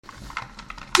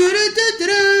Ding,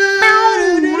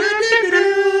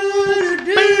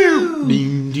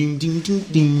 ding, ding, ding,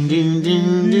 ding, ding,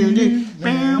 ding, ding.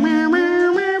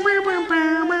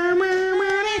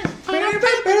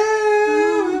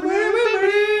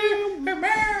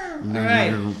 All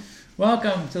right.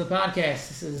 Welcome to the podcast.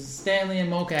 This is Stanley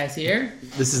and Mocas here.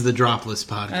 This is the Dropless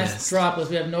podcast. That's dropless.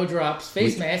 We have no drops.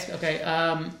 Face mask. Okay.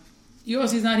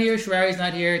 ULC's not here. Sherari's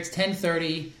not here. It's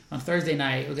 10:30 on Thursday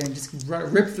night. We're going to just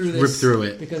rip through this. Rip through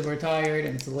it. Because we're tired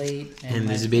and it's late. And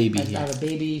there's a baby here. I have a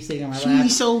baby sitting on my lap.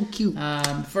 She's so cute.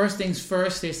 First things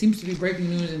first, there seems to be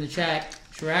breaking news in the chat.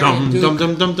 Sherari Dum, and Duke. dum,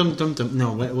 dum, dum, dum, dum, dum.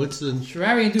 No, what's the...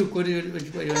 Sherari and Duke, what do you want to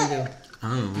do? I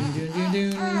don't know.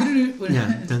 Yeah.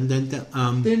 Yeah. Dun, dun,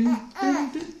 dun. You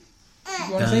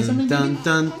want to say something? Dun,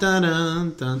 dun, dun,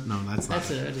 dun, dun. No, that's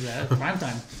not it. That's prime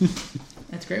time.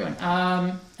 That's a great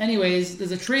one. Anyways,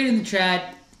 there's a trade in the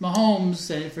chat.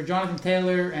 Mahomes for Jonathan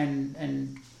Taylor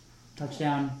and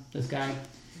touchdown. This guy.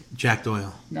 Jack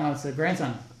Doyle. No, it's a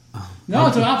grandson. Oh. No,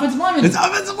 it's an offensive lineman. It's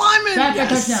offensive lineman. Jack got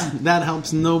Yes. touchdown. That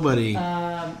helps nobody.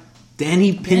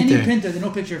 Danny Pinter. Danny Pinter. There's no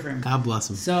picture for him. God bless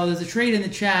him. So there's a trade in the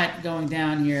chat going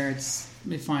down here. Let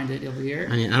me find it over here.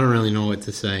 I mean, I don't really know what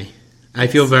to say. I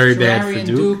feel very bad for and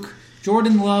Duke.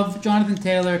 Jordan Love, Jonathan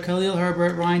Taylor, Khalil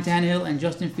Herbert, Ryan Tannehill, and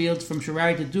Justin Fields from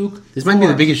Sherari to Duke. This might be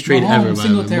the biggest trade Mahomes, ever, by the way.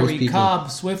 Singletary, Most people... Cobb,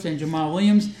 Swift, and Jamal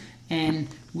Williams. And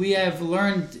we have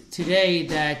learned today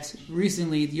that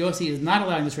recently the OC is not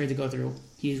allowing this trade to go through.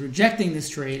 He is rejecting this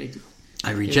trade.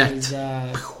 I reject.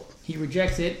 He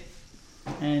rejects it.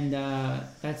 And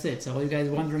that's it. So all you guys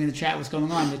wondering in the chat what's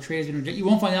going on, the trade has been rejected. You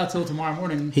won't find out till tomorrow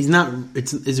morning. He's not.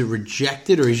 Is it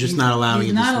rejected or he's just not allowing it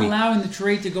this week? He's not allowing the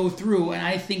trade to go through, and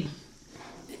I think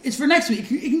it's for next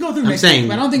week. It can go through next saying,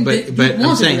 week, but I don't think but Duke I'm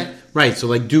wants saying, it. right, so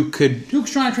like Duke's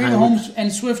trying to trade Mahomes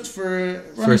and Swift for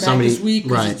running back this week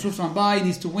because right. Swift's on bye. He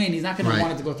needs to win. He's not going to Right.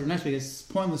 want it to go through next week. It's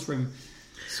pointless for him.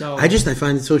 So I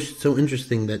find it so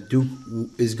interesting that Duke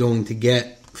is going to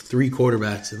get 3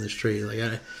 quarterbacks in this trade. Like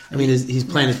I mean, his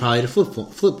plan is probably to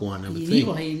flip one. I would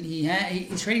think.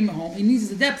 He's trading Mahomes. He needs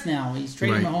the depth now. He's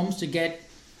trading Right. Mahomes to get,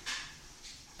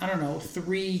 I don't know,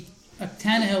 3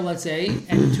 Tannehill, let's say,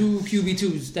 and 2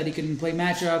 QB2s that he can play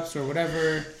matchups or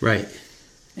whatever. Right.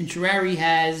 And Sherari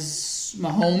has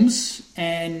Mahomes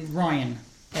and Ryan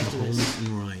after this. Mahomes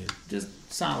and Ryan. Just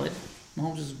solid.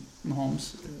 Mahomes is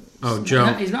Mahomes. Oh,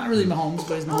 Joe. He's not really Mahomes,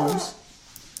 but he's Mahomes.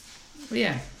 But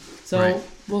yeah. So Right.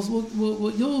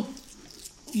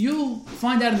 you'll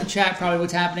find out in the chat probably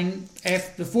what's happening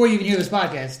before you even hear this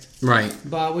podcast. Right.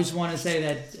 But we just want to say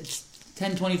that it's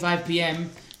 10:25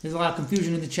 p.m. There's a lot of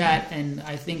confusion in the chat, and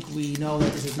I think we know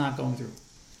that this is not going through.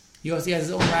 USC has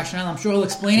his own rationale. I'm sure he'll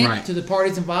explain it to the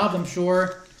parties involved. I'm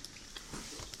sure.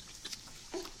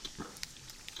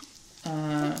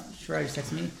 Sherari just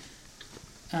texted me.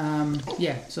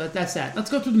 Yeah, so that's that. Let's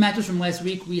go through the matchups from last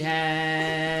week. We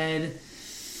had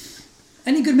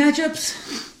any good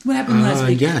matchups? What happened last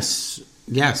week? Yes.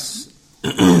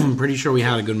 I'm pretty sure we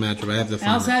had a good matchup. I have the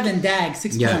Al-Sad and Dag,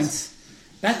 6 Yes. points.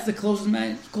 That's the closest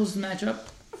matchup.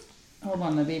 Hold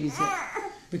on, the baby's here.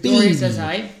 Victoria says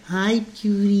hi. Hi,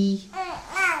 cutie.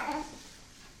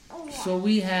 So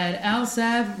we had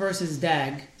Al-Sav versus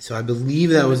Dag. So I believe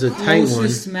that was a tight one.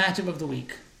 Closest matchup of the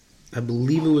week. I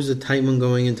believe it was a tight one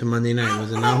going into Monday night.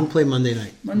 Was it not? Who played Monday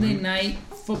night? Monday Night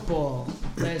Football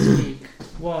last week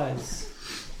was...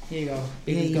 Here you go.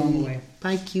 Baby's going away.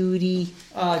 Bye, cutie.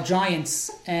 Giants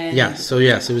and... Yes,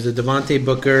 it was a Devontae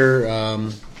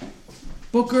Booker...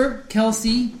 Booker,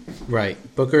 Kelsey. Right.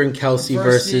 Booker and Kelsey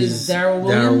versus Darrell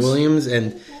Williams.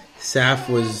 And Saf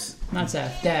was... Not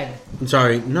Saf, Dag. I'm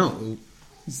sorry, no.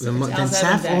 Then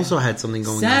Saf also had something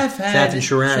going on. Saf and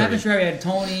Sherari. Saf and Sherari had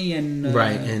Tony and...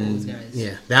 right, and those guys.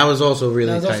 yeah, that was also a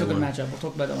really tight one. That was also a good matchup. We'll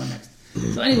talk about that one next.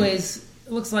 So anyways,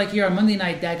 it looks like here on Monday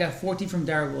night, Dag got 14 from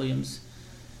Darrell Williams,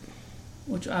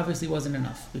 which obviously wasn't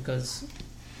enough because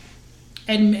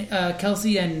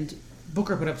Kelsey and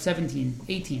Booker put up 17,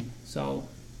 18. So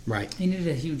right. He needed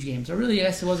a huge game. So really, I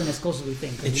guess it wasn't as close as we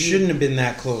think. It shouldn't have been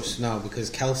that close, no, because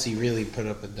Kelsey really put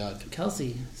up a dud.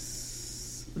 Kelsey.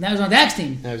 That was on Dag's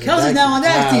team. Kelsey's now on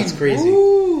Dag's team. That's crazy.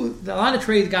 Ooh, a lot of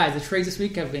trades, guys. The trades this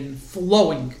week have been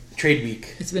flowing. Trade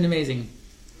week. It's been amazing.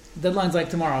 Deadline's like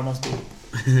tomorrow, must be.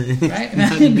 Right?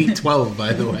 Week 12,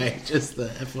 by the way. Just the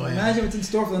FYI. Imagine what's in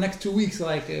store for the next 2 weeks.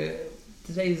 Like,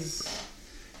 today's...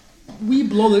 We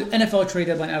blow the NFL trade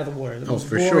deadline out of the water. The most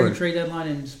boring trade deadline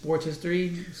in sports history.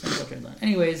 NFL trade deadline.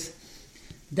 Anyways,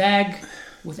 Dag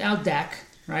without Dak,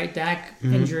 right? Dak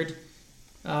injured.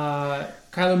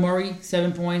 Kyler Murray,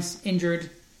 7 points,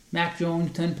 injured. Mac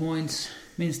Jones, 10 points. I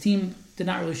mean, his team did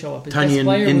not really show up. His best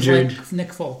player was like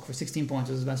Nick Folk for 16 points.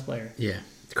 Was his best player. Yeah.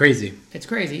 It's crazy. It's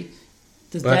crazy.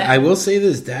 But I will say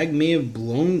this: Dak may have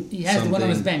blown. He has the one on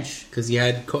his bench because he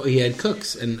had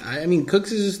Cooks, and I mean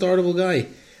Cooks is a startable guy.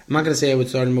 I'm not going to say I would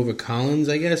start him over Collins,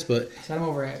 I guess, but start him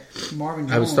over Marvin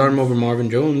Jones. I would start him over Marvin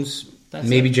Jones.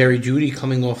 Maybe Jerry Jeudy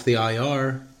coming off the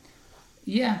IR.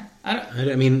 Yeah,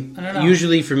 I mean, I don't know.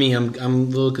 Usually for me, I'm a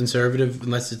little conservative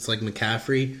unless it's like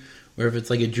McCaffrey, or if it's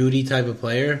like a Jeudy type of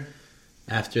player.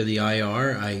 After the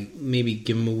IR, I maybe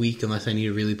give him a week unless I need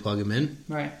to really plug him in.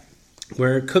 Right.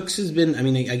 Where Cooks has been, I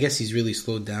mean, I guess he's really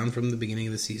slowed down from the beginning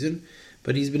of the season,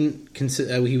 but he's been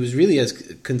he was really as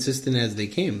consistent as they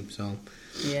came. So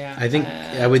yeah, I think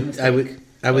I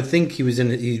would think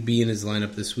he'd be in his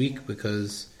lineup this week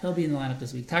because he'll be in the lineup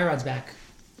this week. Tyrod's back.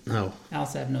 Oh, Al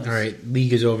Sav knows. All right,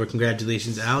 league is over.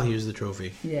 Congratulations, Al. Here's the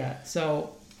trophy. Yeah.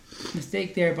 So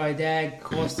mistake there by Dak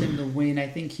cost him the win. I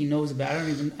think he knows about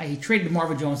it. He traded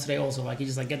Marvin Jones today also. Like he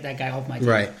just get that guy off my team.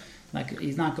 Right. Like,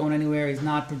 he's not going anywhere. He's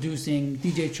not producing.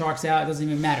 DJ Chark's out. It doesn't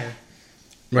even matter.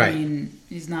 Right. I mean,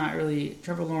 he's not really.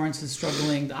 Trevor Lawrence is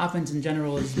struggling. The offense in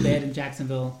general is bad in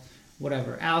Jacksonville.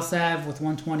 Whatever. Al Sav with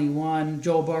 121.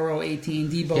 Joe Burrow, 18.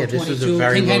 Debo, 22.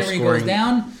 King Henry goes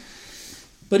down.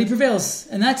 But he prevails.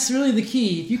 And that's really the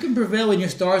key. If you can prevail when your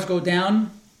stars go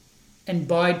down and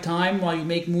bide time while you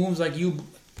make moves like you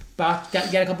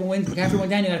get a couple wins. McCaffrey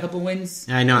went down. You got a couple wins.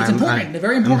 I know. It's important. They're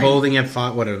very important. I'm holding at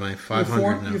 500 now.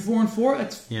 You're 4-4.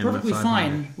 That's perfectly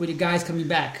fine with your guys coming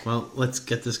back. Well, let's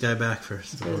get this guy back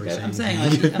first. I'm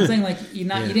saying you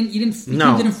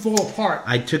didn't fall apart.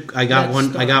 I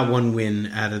got one win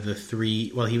out of the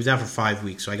 3. Well, he was out for 5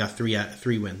 weeks, so I got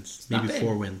 3 wins, maybe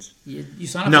 4 wins. You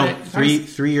signed up for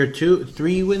that.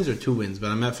 3 wins or 2 wins, but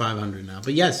I'm at 500 now.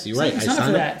 But yes, you're right. I signed up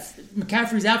for that.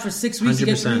 McCaffrey's out for 6 weeks. 100%. You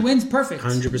get 3 wins. Perfect.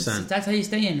 100%. That's how you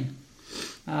stay in.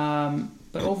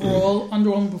 But overall,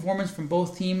 underwhelming performance from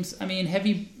both teams. I mean,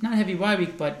 not heavy bye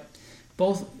week, but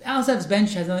both. Al Sav's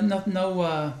bench has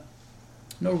no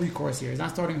recourse here. He's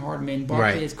not starting Hardman.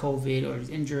 Barkley is COVID or he's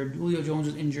injured. Julio Jones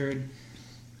was injured.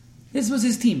 This was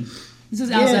his team. This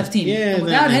is Al Sav's team. Yeah, and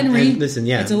without Henry,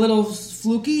 it's a little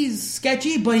fluky,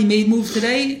 sketchy, but he made moves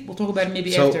today. We'll talk about it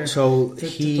maybe after. To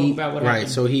talk about what happened.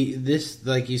 So this,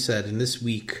 like you said, in this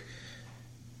week.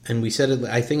 And we said it.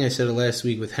 I think I said it last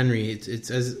week with Henry.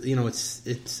 It's as you know.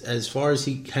 It's as far as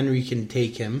Henry can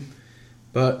take him,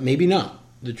 but maybe not.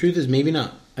 The truth is, maybe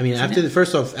not. I mean, after this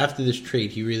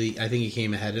trade, I think he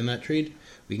came ahead in that trade.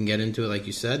 We can get into it, like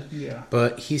you said. Yeah.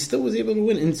 But he still was able to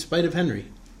win in spite of Henry,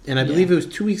 and I believe it was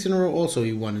 2 weeks in a row. Also,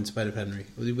 he won in spite of Henry.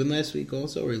 Was he win last week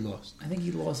also, or he lost? I think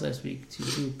he lost last week to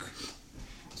Duke.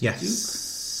 Yes. Duke?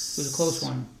 It was a close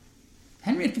one.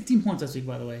 Henry had 15 points last week,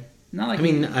 by the way. Not like I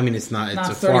mean, it's not. It's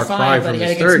a 35, far cry from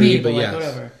his 30, but yes.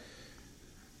 Whatever.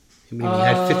 I mean, he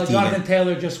had 50. Jonathan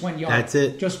Taylor just went yard. That's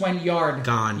it. Just went yard.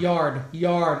 Gone. Yard.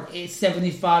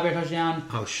 75 touchdown.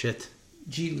 Oh shit.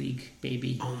 G League,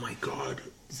 baby. Oh my god.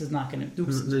 This is not going to.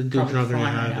 Duke's Duke's probably not going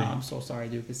to right now. I'm so sorry,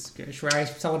 Duke. Schreier is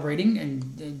celebrating,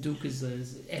 and Duke is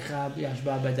Echab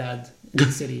Yashba Badad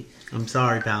City. I'm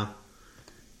sorry, pal.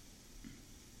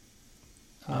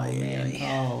 Oh man.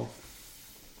 Oh.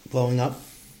 Blowing up.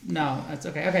 No, that's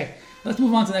okay. Okay, let's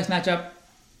move on to the next matchup.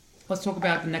 Let's talk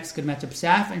about the next good matchup,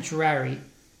 Saf and Sherrari.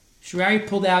 Sherrari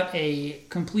pulled out a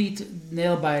complete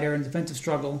nail-biter in defensive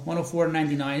struggle,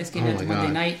 104-99. This game was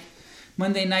Monday night.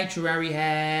 Monday night, Sherrari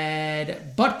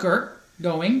had Butker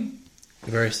going.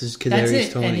 Versus Kadarius That's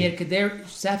it. Toney. And he had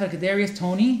Saf had Kadarius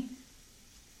Toney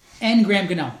and Graham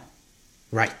Gano.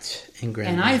 Right.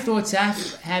 And I thought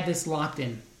Saf had this locked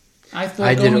in. I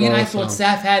thought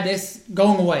Saf had this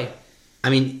going away. I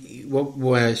mean,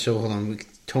 so hold on.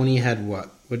 Tony had what?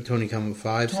 What did Tony come with?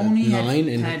 5, Tony 9?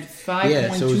 had 5.23.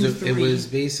 Yeah, so it was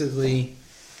basically...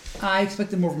 I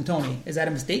expected more from Tony. Is that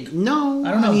a mistake? No.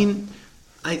 I don't know. I mean,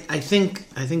 I think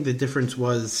the difference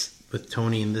was with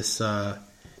Tony in this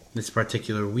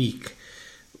particular week.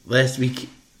 Last week,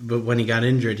 but when he got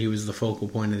injured, he was the focal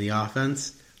point of the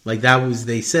offense. Like that was,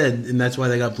 they said, and that's why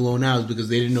they got blown out, because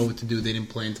they didn't know what to do. They didn't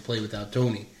plan to play without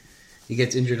Tony. He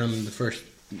gets injured on the first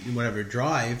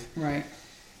drive. Right.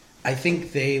 I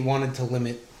think they wanted to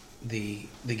limit the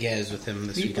gas with him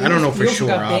this week. I don't know for sure,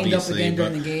 got banged obviously. Up again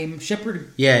during the game.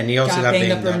 Shepard and he also got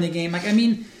banged up during the game. Like, I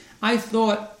mean, I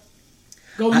thought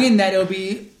going in that it would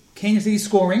be Kansas City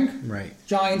scoring. Right.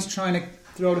 Giants trying to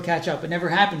throw to catch up. It never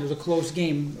happened. It was a close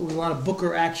game. It was a lot of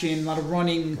Booker action, a lot of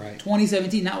running. Right.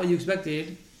 2017, not what you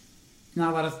expected.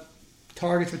 Not a lot of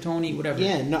targets for Tony, whatever.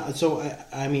 Yeah, no. So,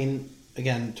 I mean,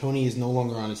 again, Tony is no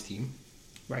longer on his team.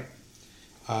 Right.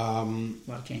 A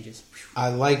lot of changes. I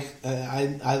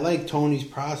like Tony's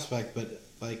prospect, but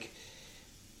like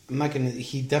I'm not gonna.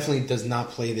 He definitely does not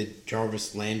play the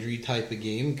Jarvis Landry type of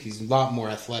game. He's a lot more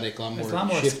athletic, a lot more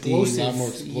shifty, a lot more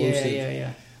explosive.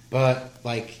 Yeah. But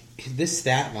like this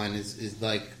stat line is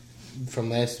like from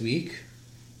last week.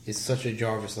 Is such a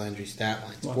Jarvis Landry stat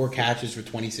line. It's 4 catches for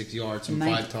 26 yards and 5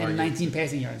 targets. And 19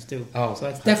 passing yards, too. Oh.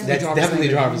 So that's definitely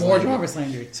Jarvis Landry. More Jarvis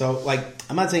Landry. So, like,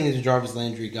 I'm not saying he's a Jarvis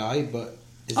Landry guy, but...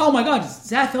 Oh, my God.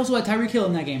 Zach also had Tyreek Hill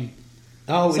in that game.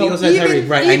 Oh, so he also had Tyreek.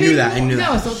 Right, I knew that.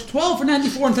 No, so 12 for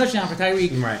 94 and touchdown for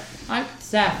Tyreek. Right.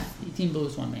 Zach, your team blew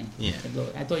this one, man. Yeah.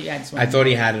 I thought you had this one. I thought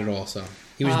he had it also.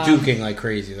 He was duking like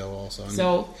crazy, though, also.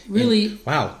 So, really...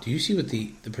 Wow. Do you see what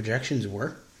the projections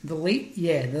were? The late,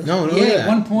 yeah. No,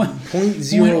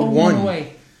 1.01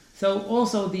 away. So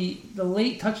also the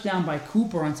late touchdown by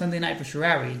Cooper on Sunday night for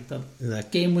Sherrari, the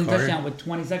game-winning touchdown with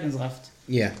 20 seconds left.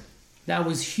 Yeah, that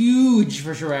was huge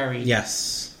for Sherrari.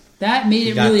 Yes, that made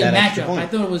it really a matchup. I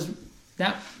thought it was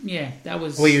that. Yeah, that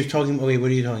was. Wait, what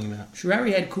are you talking about?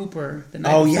 Sherrari had Cooper the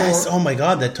night before. Yes! Oh my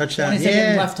God, that touchdown! 20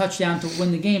 second left touchdown to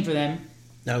win the game for them.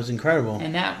 That was incredible.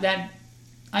 And that.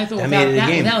 I thought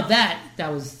without that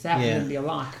was going to be a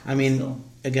lock. I mean,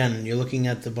 again, you're looking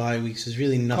at the bye weeks. There's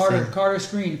really nothing. Carter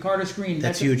screen.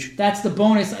 That's huge. That's the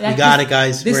bonus. We got it,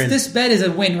 guys. This bet is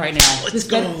a win right now. Let's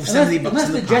go. $70 unless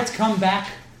the Jets come back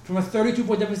from a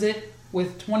 32-point deficit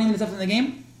with 20 minutes left in the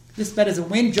game, this bet is a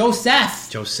win. Joe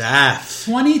Saff.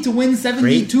 20 to win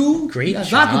 72. Great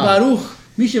job. Baruch.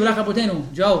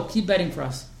 Joe, keep betting for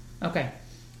us. Okay.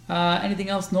 Anything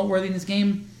else noteworthy in this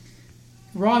game?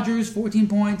 Rodgers, 14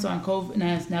 points on COVID.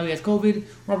 Now he has COVID.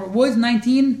 Robert Woods,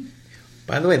 19.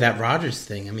 By the way, that Rodgers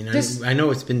thing, I mean, I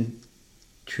know it's been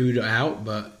chewed out,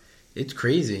 but it's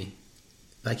crazy.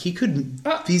 Like, he could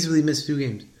feasibly miss 2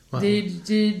 games. Wow.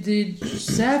 Did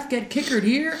Seth get kickered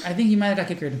here? I think he might have got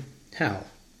kickered. How?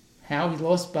 He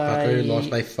lost by... Butler lost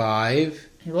by 5.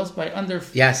 He lost by under...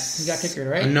 Yes. He got kickered,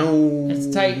 right? No.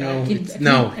 It's tight. No, I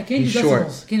can't do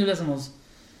decimals. Can't do decimals.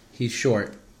 He's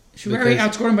short. Sherrari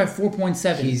outscored him by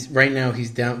 4.7. Right now he's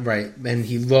down and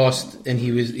he lost by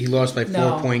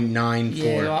 4.94.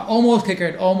 Yeah, almost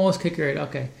kickered.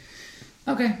 Okay.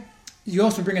 You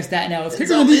also bring a stat now. If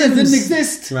kicker defense didn't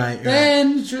exist,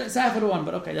 then Saf would have won.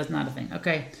 But okay, that's not a thing.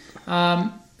 Okay.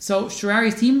 So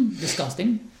Sherrari's team,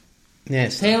 disgusting.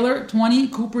 Yes. Taylor 20,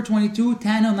 Cooper 22,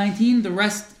 Tannehill 19. The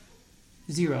rest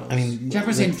zeros. I mean,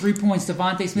 Jefferson 3 points,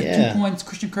 Devontae Smith 2 points,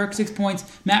 Christian Kirk 6 points,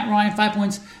 Matt Ryan 5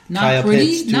 points. Kyle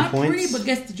Pitts, 2 points. But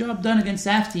gets the job done against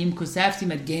Saf's team because Saf's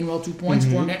team had Gainwell 2 points,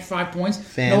 Fournette 5 points,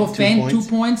 Noah Fant 2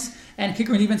 points, and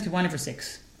kicker and defense combined for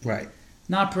 6. Right.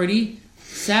 Not pretty.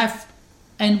 Saf,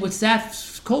 and with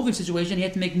Saf's COVID situation, he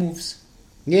had to make moves.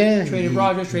 Yeah. Traded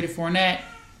Rodgers, traded Fournette.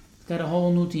 He's got a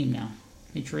whole new team now.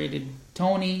 He traded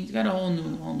Tony. He's got a whole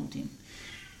new team.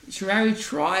 Sherrari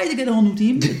tried to get a whole new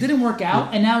team. It didn't work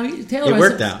out, and now Taylor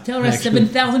has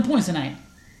 7,000 points tonight.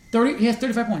 He has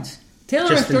 35 points. Taylor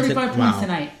has 35 points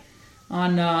tonight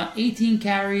on 18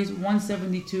 carries,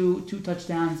 172, 2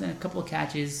 touchdowns, and a couple of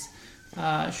catches.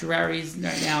 Sherrari's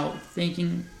right now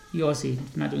thinking USC,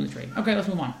 not doing the trade. Okay, let's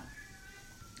move on.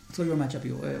 Let's go to your matchup.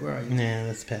 Where are you? Nah,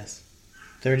 let's pass.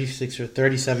 36 or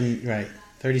 37, right.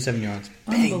 37 yards.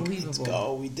 Unbelievable. Bang. Let's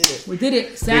go. We did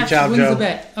it. Saf wins the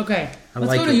bet. Okay.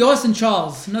 Let's go to Yost and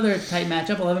Charles. Another tight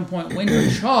matchup. 11-point win for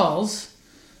Charles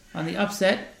on the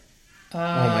upset. Oh,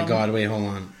 my God. Wait, hold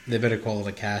on. They better call it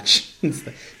a catch.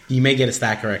 You may get a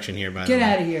stat correction here, by the way. Get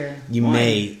out of here. You Why?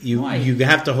 may. Why? You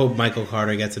have to hope Michael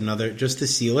Carter gets another, just to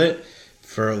seal it,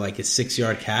 for like a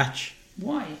 6-yard catch.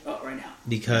 Why? Oh, right now.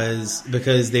 Because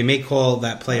they may call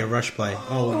that play a rush play.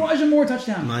 Oh, Elijah Moore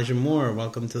touchdown. Elijah Moore,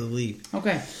 welcome to the league.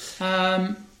 Okay.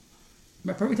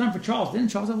 Perfect time for Charles. Didn't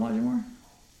Charles have Elijah Moore?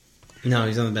 No,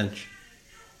 he's on the bench.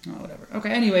 Oh, whatever.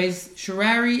 Okay, anyways,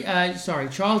 Charles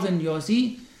and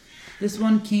Yossi. This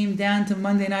one came down to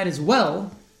Monday night as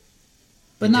well.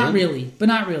 But not really,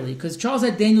 because Charles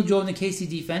had Daniel Jones in the KC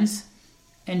defense,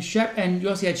 and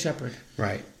Yossi had Shepard.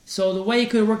 Right. So the way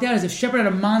it could have worked out is if Shepard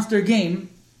had a monster game,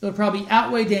 it would probably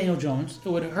outweigh Daniel Jones. It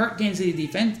would have hurt Kansas City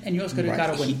defense, and Yossi could have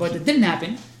got a win. But it didn't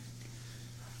happen.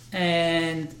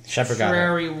 And Shepard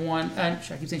Sherrari won. I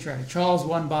keep saying Sherrari. Charles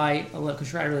won by 11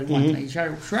 because Sherrari really won tonight.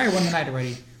 Sherrari won the night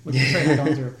already with the trade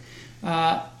going through.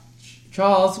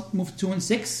 Charles moved to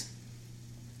 2-6,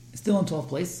 still in 12th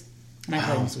place. And I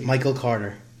played him this week. Michael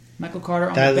Carter on the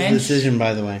bench. That was the decision,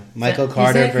 by the way. Michael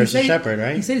Carter versus Shepard,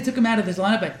 right? He said he took him out of his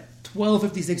lineup at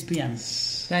 12:56 p.m.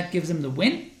 That gives him the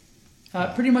win.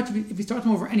 Pretty much, if he starts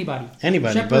him over anybody,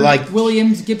 Shepard, but like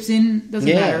Williams, Gibson, doesn't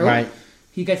matter. Right.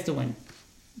 He gets the win.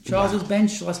 Charles'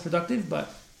 bench less productive,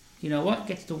 but you know what?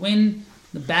 Gets the win.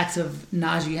 The bats of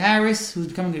Najee Harris, who's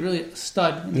becoming a really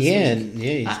stud. In this league.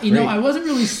 He's great. I wasn't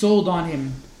really sold on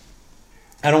him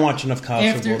I don't watch enough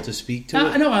college football to speak to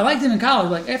it. No, I liked him in college.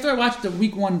 Like after I watched the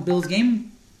Week 1 Bills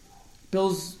game,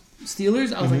 Bills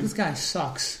Steelers, I was like, this guy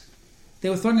sucks. They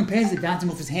were throwing him passes, they bounced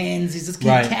him off his hands. He just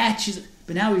can't catch.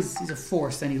 But now he's a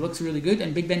force, and he looks really good.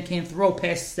 And Big Ben can't throw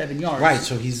past 7 yards. Right,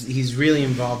 so he's really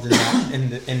involved in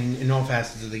that in all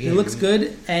facets of the game. He looks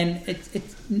good, and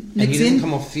he doesn't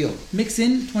come off field. Mix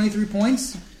in 23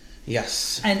 points.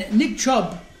 Yes. And Nick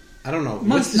Chubb. I don't know.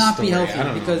 Must not be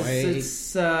healthy because it's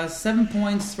 7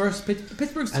 points versus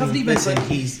Pittsburgh's tough defense. Listen,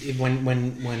 he's when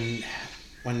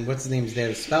what's his name's there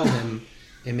to spell him.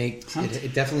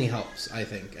 It definitely helps. I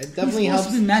think it definitely helps.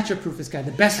 He's supposed to be matchup proof. This guy,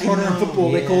 the best corner in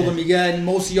football. Yeah. They called him. He got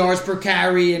most yards per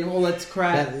carry and all that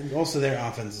crap. Also, their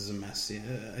offense is a mess. Yeah,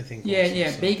 I think.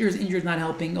 So. Baker's injured, not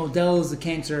helping. Odell's a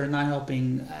cancer, not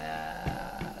helping.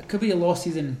 Could be a lost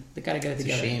season. They got to get it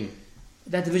together. It's a shame.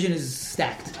 That division is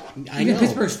stacked. Even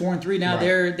Pittsburgh's 4-3 now.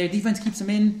 Right. Their defense keeps them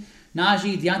in.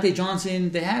 Najee, Deontay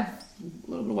Johnson, they have a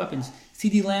little bit of weapons.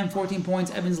 CeeDee Lamb, 14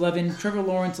 points. Evans, 11. Trevor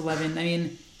Lawrence, 11. I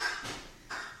mean,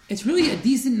 it's really a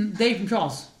decent day from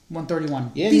Charles.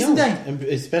 131. Yeah, decent day.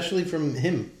 Especially from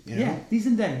him. You know? Yeah,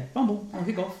 decent day. Fumble on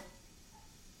kickoff.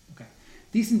 Okay.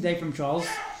 Decent day from Charles.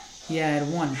 He had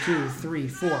 1, 2, 3,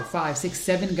 4, 5, 6,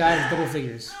 7 guys double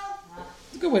figures.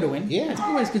 It's a good way to win. Yeah. It's a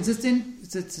good way. It's consistent.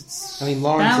 It's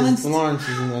Lawrence balanced. Lawrence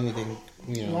isn't anything.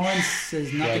 Lawrence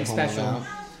is nothing special.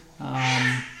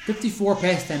 54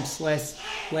 pass attempts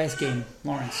last game.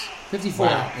 Lawrence 54.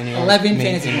 Wow. 11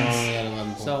 fantasy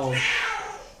points. So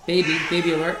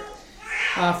baby alert.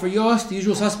 For yours, the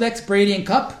usual suspects: Brady and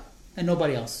Cup, and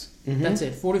nobody else. Mm-hmm. That's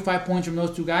it. 45 points from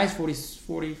those two guys.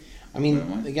 40. I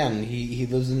mean, again, he's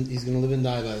going to live and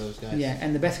die by those guys. Yeah,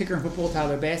 and the best kicker in football,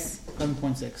 Tyler Bass,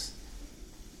 11.6.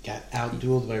 Got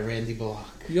outdueled by Randy Bullock.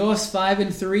 Yours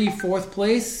 5-3, fourth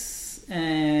place,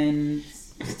 and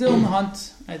still in the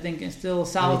hunt. I think, and still a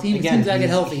solid team. Again, he seems to get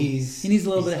healthy. He needs a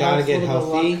little bit of health, a little bit of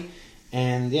luck.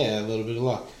 And a little bit of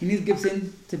luck. He needs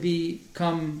Gibson to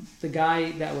become the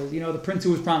guy that was, the prince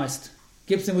who was promised.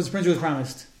 Gibson was the prince who was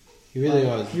promised. He really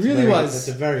was. He really was. That's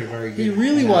a very, very good. He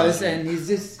really was, and he's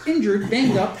just injured,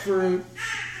 banged up for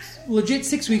legit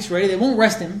 6 weeks already. They won't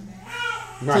rest him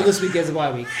until this week as a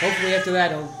bye week. Hopefully after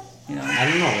that he'll, I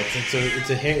don't know.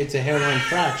 It's a hairline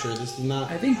fracture. This is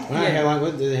not. I think. Hairline.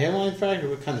 What the hairline fracture?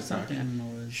 What kind of something? Fracture? I don't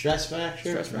know. Stress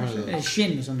fracture. And a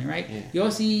shin or something, right? Yeah.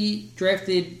 Yossi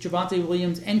drafted Javonte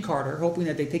Williams and Carter, hoping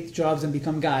that they take the jobs and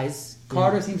become guys.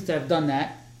 Carter seems to have done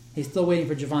that. He's still waiting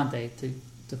for Javonte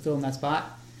to fill in that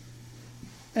spot,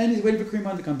 and he's waiting for Kareem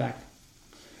Hunt to come back.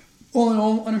 All in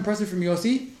all, unimpressive from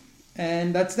Yossi,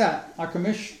 and that's that.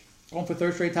 Akamish going for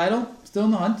third straight title, still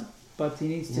in the hunt. But he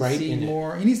needs to see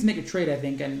more. He needs to make a trade, I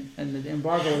think, and the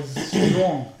embargo is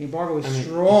strong. The embargo is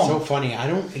strong. It's so funny. I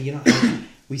don't.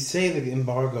 We say the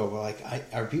embargo, but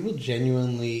are people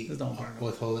genuinely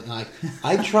withholding?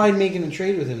 I tried making a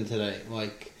trade with him today.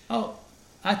 I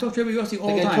talk trade with Yossi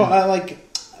all the time.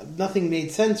 Nothing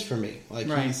made sense for me.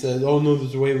 He said, "Oh no,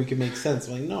 there's a way we can make sense."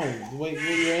 I'm like, no, the way what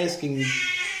you're asking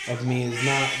of me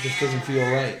just doesn't feel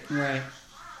right. Right.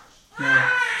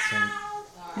 So.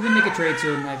 He's going to make a trade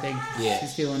soon, I think. Yeah.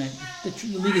 He's feeling it.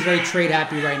 The league is very trade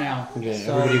happy right now. Yeah,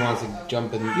 so everybody wants to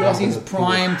jump in. Yossi's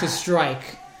primed to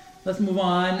strike. Let's move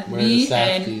on. Me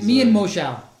and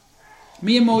Moshal.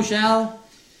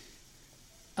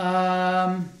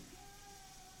 I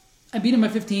beat him by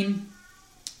 15.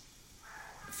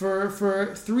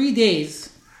 For 3 days.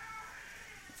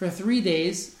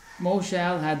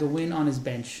 Moshal had the win on his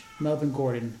bench. Melvin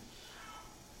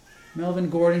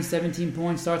Gordon, 17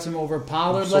 points, starts him over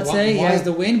Pollard, He has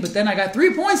the win. But then I got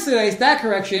 3 points today, stat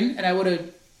correction, and I would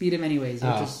have beat him anyways,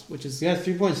 which is... You got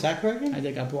 3 points stat correction? I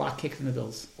did. I block kick from the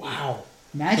Bills. Wow.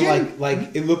 Imagine? So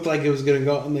it looked like it was going to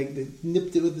go, and they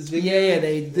nipped it with this big... Yeah,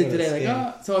 they did today.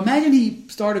 So imagine he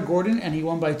started Gordon, and he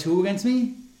won by 2 against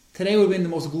me. Today would have been the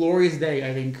most glorious day,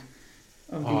 I think,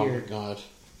 of the year. Oh,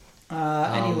 my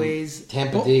God. Anyways...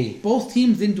 Tampa D. Both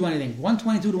teams didn't do anything.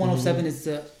 122 to 107 is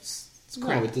the... It's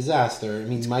a disaster. I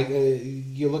mean, Mike,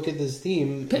 you look at this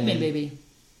team... Pittman, baby.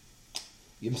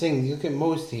 I'm saying, you look at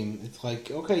most teams, it's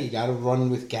like, okay, you got to run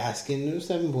with Gaskin,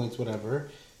 7 points, whatever.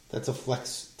 That's a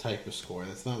flex type of score.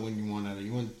 That's not what you want out of it.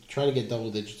 You want to try to get double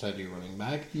digits out of your running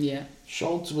back. Yeah.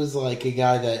 Schultz was like a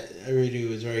guy that everybody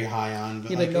was very high on.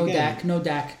 But no Dak. No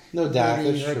Dak,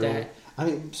 that's true. That.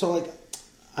 I'm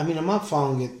not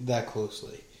following it that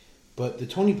closely. But the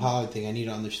Tony Pollard thing, I need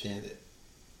to understand it.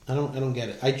 I don't get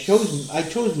it. I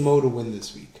chose Mo to win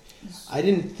this week.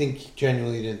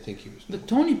 Genuinely didn't think he was. The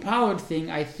Tony Pollard thing,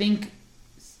 I think,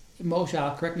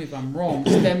 Moshal, correct me if I'm wrong,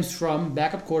 stems from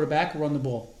backup quarterback, run the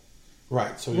ball.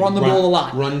 Right. So run the ball a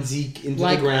lot. Run Zeke into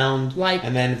the ground.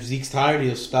 And then if Zeke's tired,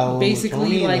 he'll spell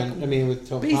basically with Tony.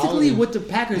 With basically what the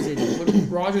Packers did with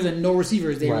Rodgers and no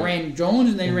receivers. They ran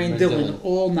Jones and they ran Dillon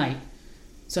all night.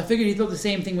 So I figured he thought the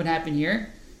same thing would happen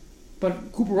here.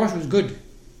 But Cooper Rush was good.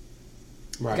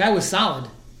 Right. The guy was solid.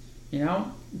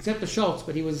 Except for Schultz,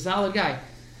 but he was a solid guy.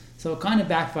 So it kind of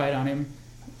backfired on him.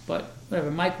 But whatever.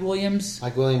 Mike Williams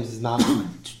is not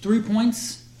 3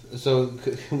 points. So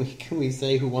can we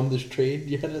say who won this trade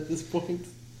yet at this point?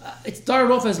 It started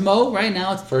off as Mo. Right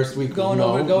now it's first week going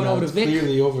over to Vic.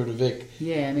 Clearly over to Vic.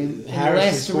 Yeah, I mean Harris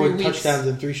has scored touchdowns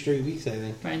in 3 straight weeks. I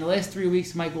think. Right, in the last 3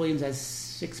 weeks, Mike Williams has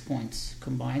 6 points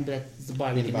combined, but that's the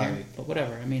bye week in there. But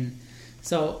whatever. I mean,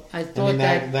 so I thought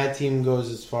that team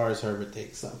goes as far as Herbert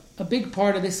takes them. A big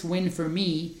part of this win for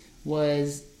me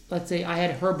was, let's say I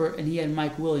had Herbert and he had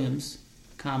Mike Williams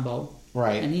combo,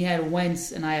 right? And he had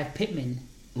Wentz and I have Pittman.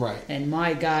 Right. And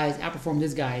my guys outperformed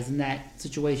his guys in that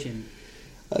situation.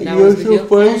 That was the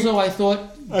deal. Also, I thought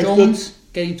Jones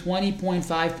getting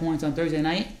 20.5 points on Thursday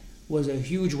night was a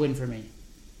huge win for me.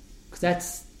 Because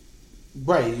that's...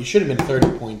 Right. It should have been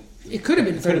 30 point. It could have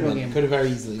been a 30-point game. Could have very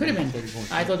easily been 30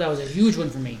 points. I thought that was a huge win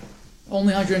for me.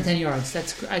 Only 110 yards.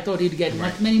 I thought he'd get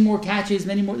many more catches,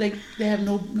 many more... They have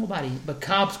nobody. But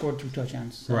Cobb scored 2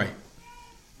 touchdowns. So. Right.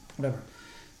 Whatever.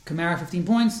 Kamara, 15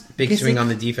 points. Big Kissick, swing on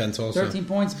the defense also. 13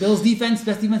 points. Bills defense,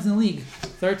 best defense in the league.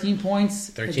 13 points.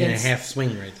 13 and a half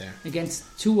swing right there. Against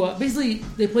Tua. Basically,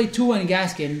 they played Tua and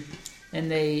Gaskin,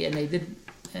 and they did...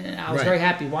 And I was very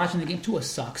happy watching the game. Tua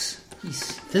sucks.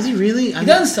 Does he really? He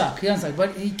doesn't suck,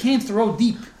 but he can't throw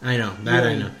deep. I know. That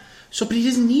really. I know. So, but he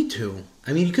doesn't need to.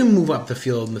 I mean, you can move up the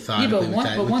field methodically.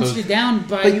 Yeah, but once you're down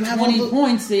by 20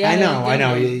 points... I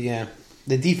know. Yeah.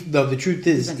 The truth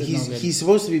is, he's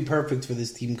supposed to be perfect for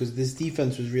this team because this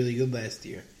defense was really good last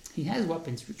year. He has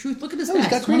weapons. Truth, look at the stats. He's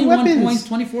got 21 weapons. Points,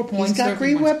 24 points. He's got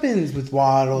great weapons with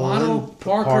Waddle,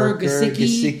 Parker,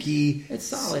 Gesicki. It's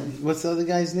solid. What's the other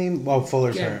guy's name? Well,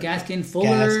 Fuller's hurt. Fuller.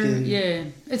 Gaskin. Yeah.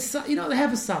 It's they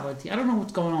have a solid team. I don't know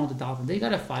what's going on with the Dolphins. They got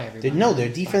to fire everybody. Their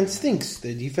defense stinks.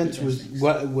 Their defense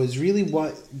was really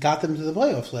what got them to the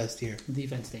playoffs last year. The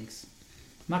defense stinks.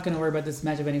 I'm not going to worry about this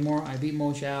matchup anymore. I beat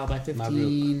Moshal by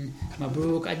 15.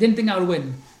 Mabruk. I didn't think I would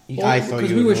win. I thought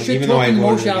because we were shit talking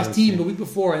Moshal's team the week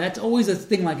before, and that's always a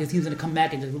thing. Like his team's going to come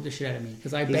back and just whoop the shit out of me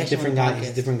because I He's a different guy.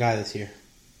 He's a different guy this year.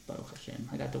 Baruch Hashem,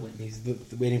 I got the win. He's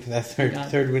waiting for that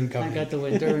third win coming. I got the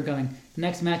win. Third win coming.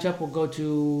 Next matchup will go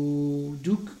to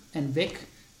Duke and Vic.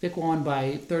 Vic won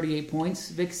by 38 points.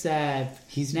 Vic Sav.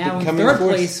 He's now in third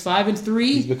place, 5-3.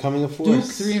 He's becoming a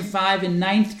force. Duke 3-5 in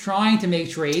ninth, trying to make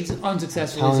trades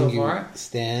unsuccessfully so far.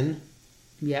 Stan.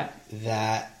 Yeah.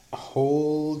 That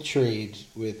whole trade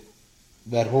with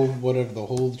the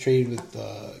whole trade with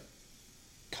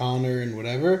Connor and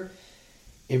whatever.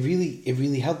 It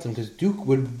really helped him because Duke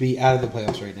would be out of the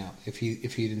playoffs right now if he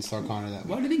didn't start Connor that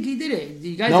way. Why do you think he did it?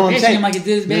 You guys are asking him like it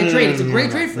did a bad trade. It's a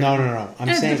great trade for him. No.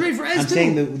 I'm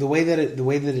saying the way that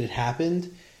it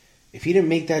happened. If he didn't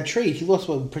make that trade, he lost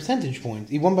by percentage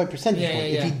points. He won by percentage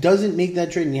points. Yeah. If he doesn't make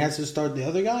that trade and he has to start the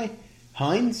other guy,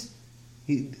 Hines,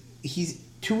 he's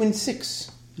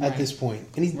 2-6 at this point,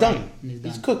 and he's done.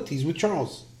 He's cooked. He's with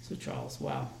Charles.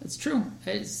 Wow, it's true.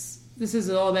 This is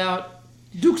all about.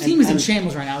 Duke's team is in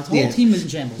shambles right now. His whole team is in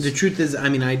shambles. The truth is, I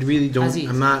mean, I really don't.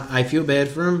 I feel bad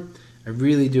for him. I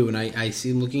really do, and I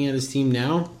see him looking at his team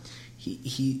now.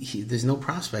 He there's no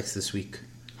prospects this week.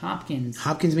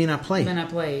 Hopkins may not play.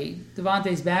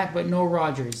 Devontae's back, but no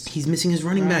Rodgers. He's missing his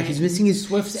running back. He's missing his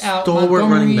Swift's out. Stalwart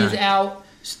running back. Out.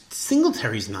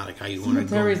 Singletary's not a guy you want to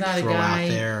go throw out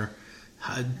there.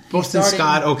 Boston starting,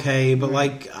 Scott, okay, but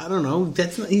I don't know.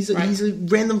 That's not, he's a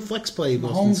random flex play.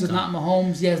 Mahomes is not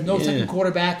Mahomes. He has no second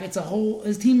quarterback. It's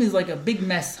his team is like a big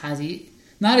mess. Has he?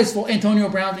 Not his fault. Antonio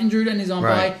Brown's injured and he's on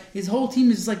bye. His whole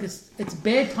team is just like this. It's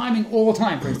bad timing all the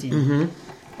time for his team. Mm-hmm.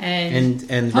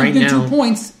 And right now, 2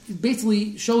 points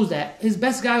basically shows that his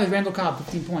best guy was Randall Cobb,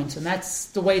 15 points, and that's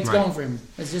the way it's going for him.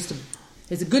 It's just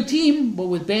it's a good team, but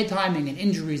with bad timing and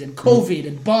injuries and COVID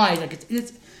and buys. Like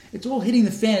it's all hitting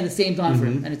the fan at the same time for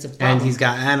him, and it's a problem. And he's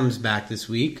got Adams back this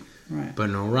week, but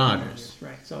no Rodgers.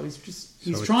 Right. So he's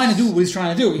trying to do what he's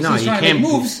trying to do. He's trying to make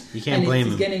moves. You can't blame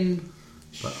him. He's getting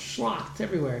schlocked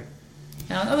everywhere.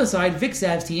 And on the other side, Vic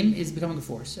Sav's team is becoming a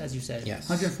force, as you said. Yes.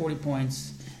 140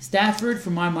 points. Stafford,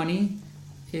 for my money,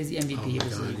 is the MVP of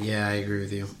this league. Yeah, I agree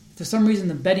with you. For some reason,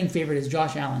 the betting favorite is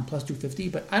Josh Allen, plus 250,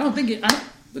 but I don't think it...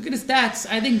 Look at his stats.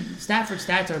 I think Stafford's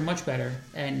stats are much better.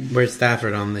 And where's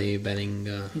Stafford on the betting?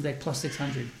 He's like plus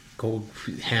 600. Go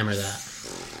hammer that.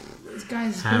 This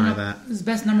guy's putting up his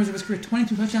best numbers of his career: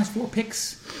 22 touchdowns, 4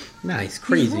 picks. Nice,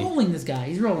 crazy. He's rolling. This guy.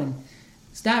 He's rolling.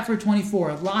 Stafford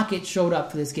 24. Lockett showed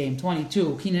up for this game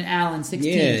 22. Keenan Allen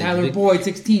 16. Tyler Boyd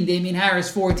 16. Damian Harris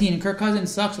 14. And Kirk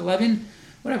Cousins sucks 11.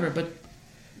 Whatever, but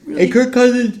really, and Kirk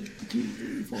Cousins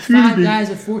 5 guys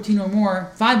with 14 or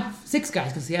more. 6 guys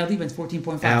because Seattle defense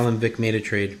 14.5. Alan Vick made a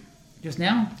trade just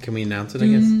now. Can we announce it? I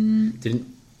guess didn't.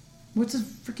 What's his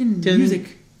freaking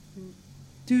music?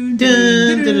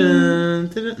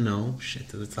 No shit.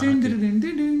 That's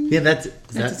yeah, that's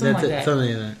something like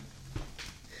that.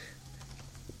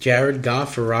 Jared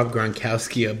Goff for Rob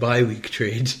Gronkowski, a bye week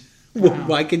trade. Wow.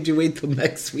 Why can't you wait till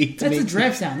next week? That's a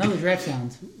draft sound. That was a draft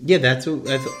sound. Yeah, that's not it.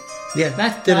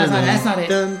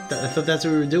 I thought that's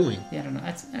what we were doing. Yeah, I don't know.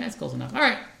 That's close enough. All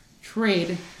right,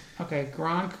 trade. Okay,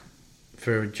 Gronk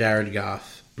for Jared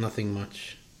Goff. Nothing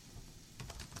much.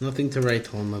 Nothing to write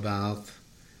home about.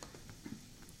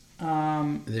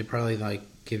 They're probably like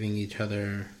giving each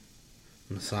other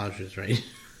massages, right?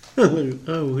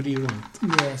 Oh, who do you want?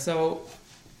 Yeah, so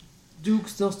Duke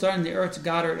still starting the Ertz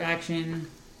Goddard action.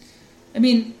 I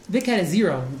mean, Vic had a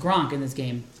 0, Gronk, in this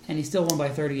game, and he still won by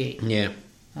 38. Yeah.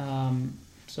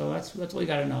 So that's what you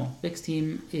got to know. Vic's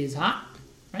team is hot,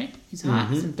 right? He's hot.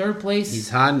 He's in 3rd place. He's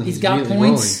hot, and he's got really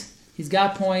points. Rolling. He's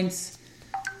got points.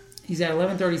 He's at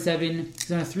 11:37.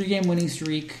 He's on a 3-game winning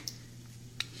streak.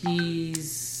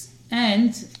 He's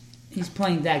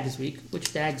playing Dag this week,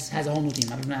 which Dag has a whole new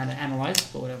team. I don't know how to analyze,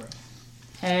 but whatever.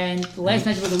 And the last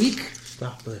matchup of the week.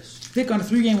 Stop this. Vic on a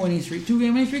 3-game winning streak,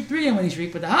 2-game winning streak, 3-game winning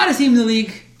streak, but the hottest team in the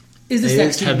league is the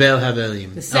Sex team.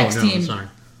 The Sex team. Sorry.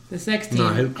 The Sex team.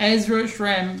 No, Ezra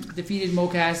Shrem defeated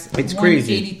Mocass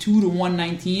 182 to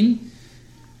 119.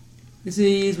 This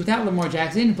is without Lamar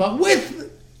Jackson, but with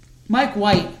Mike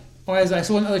White, or as I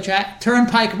saw in the other chat,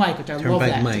 Turnpike Mike, which I love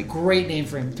that. It's a great name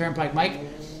for him. Turnpike Mike.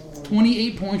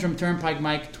 28 points from Turnpike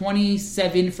Mike,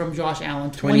 27 from Josh Allen,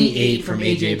 28 from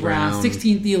A.J. Brown,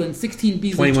 16 Thielen, 16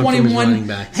 Beasley, 21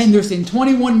 Henderson,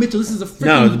 21 Mitchell. This is a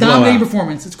freaking dominating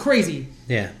performance. It's crazy.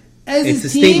 Yeah. It's a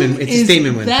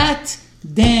statement win. That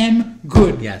damn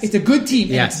good. Yes. It's a good team.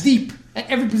 And it's deep at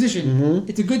every position. Mm-hmm.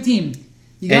 It's a good team.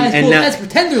 You guys pulled as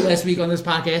pretender last week on this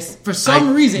podcast for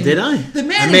some reason. Did I? The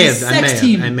man is the Sex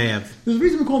team. I may have. The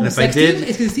reason we call him the Sex team is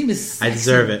because his team is sexy. I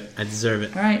deserve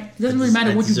it. All right? It doesn't really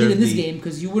matter what you did in this game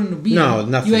because you wouldn't have beaten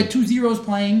him. Nothing. You had 2 zeros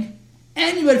playing,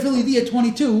 and you had Philly D at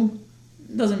 22.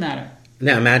 It doesn't matter.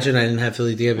 Now, imagine I didn't have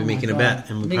Philly D. I'd be making a bet,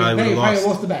 and we probably would have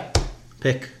lost the bet.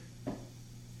 Pick.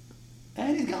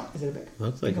 And he's gone. Is it a pick?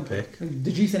 Looks like incomplete. A pick.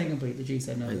 The G said incomplete. The G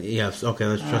said no. Yes. Okay.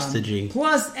 Let's trust the G.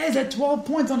 Plus, Ez had 12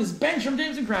 points on his bench from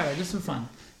Jameson Crowder, just for fun.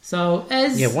 So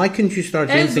Ez. Yeah. Why couldn't you start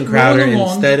Jameson Crowder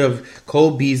instead of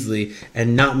Cole Beasley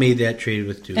and not made that trade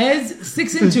with Duke? Ez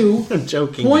 6-2. I'm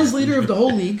joking. Points leader of the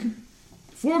whole league.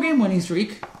 4-game winning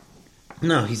streak.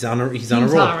 No, he's on a roll.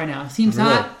 Team's hot right now. Team's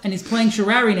hot, and he's playing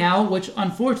Sharari now, which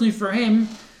unfortunately for him,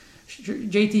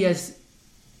 JT has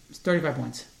 35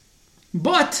 points.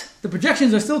 But the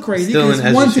projections are still crazy because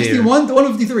it's 161 to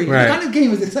 153. Right. The kind of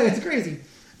game is it's crazy.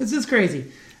 It's just crazy.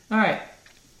 All right.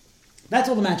 That's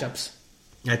all the matchups.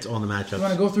 That's all the matchups. You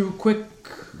want to go through quick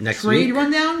trade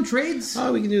rundown? Trades?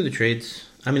 Oh, we can do the trades.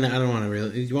 I mean, I don't want to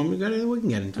really... You want me to go? We can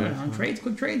get into it. Trades?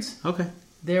 Quick trades? Okay.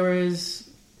 There is...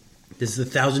 This is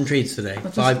 1,000 trades today.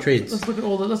 5 trades. Let's look at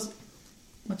all the... Let's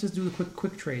just do the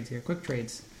quick trades here. Quick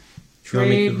trades.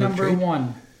 Trade number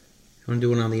 1. You want to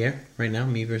do one on the air right now?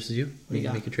 Me versus you? We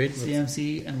can make a trade?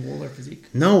 CMC and Waller physique.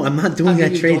 No, I'm not doing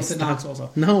that trade.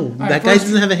 No, that guy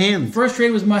doesn't have a hand. First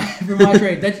trade was my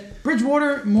trade. That's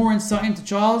Bridgewater, Moore, and Sutton to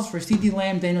Charles for C.D.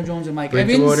 Lamb, Daniel Jones, and Mike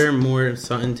Evans. Bridgewater, Moore,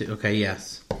 Sutton to... Okay,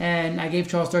 yes. And I gave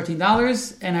Charles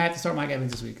 $13, and I have to start Mike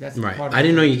Evans this week. That's right. I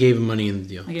didn't know you gave him money in the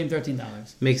deal. I gave him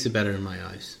 $13. Makes it better in my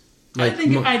eyes. Like,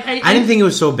 I didn't think it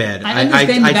was so bad. I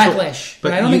understand the backlash,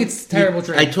 but I don't think it's a terrible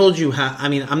trade. I told you how... I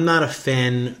mean, I'm not a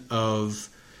fan of...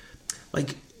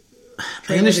 Like,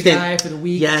 I understand. Guy for the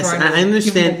week, yes, I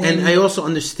understand, and I also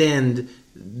understand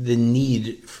the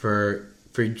need for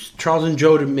Charles and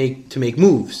Joe to make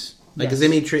moves, like because they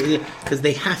made trade because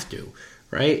they have to,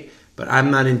 right? But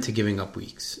I'm not into giving up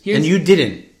weeks, and you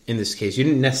didn't in this case. You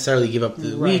didn't necessarily give up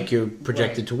the week. You're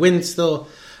projected to win still,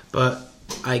 but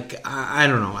I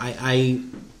don't know. I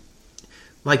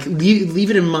like leave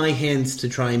it in my hands to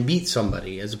try and beat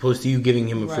somebody as opposed to you giving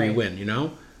him a free win. You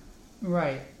know,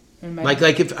 right.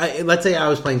 Like if let's say I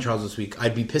was playing Charles this week,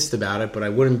 I'd be pissed about it, but I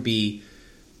wouldn't be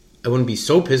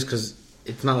so pissed because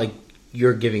it's not like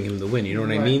you're giving him the win. You know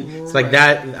what I mean? It's like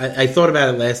that. I thought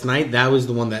about it last night. That was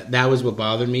the one that was what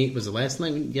bothered me. Was it last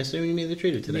night? Yesterday when you made the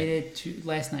trade or today? Made it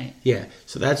last night. Yeah.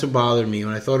 So that's what bothered me.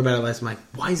 When I thought about it last night,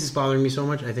 why is this bothering me so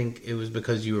much? I think it was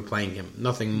because you were playing him.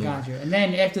 Nothing more. Gotcha. And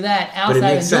then after that, Alstott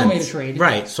and Joe made a trade.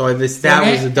 Right. So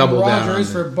that was a double down.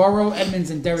 Rodgers for Burrow, Edmonds,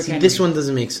 and Derrick Henry. This one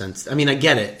doesn't make sense. I mean, I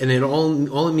get it. And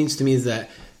all it means to me is that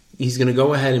he's going to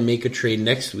go ahead and make a trade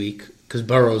next week because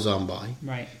Burrow's on bye.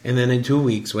 Right. And then in 2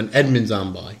 weeks when Edmonds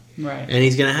on bye. Right. And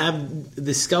he's going to have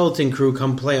the skeleton crew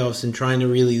come playoffs and trying to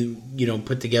really,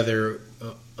 put together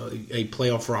a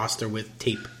playoff roster with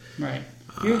tape. Right.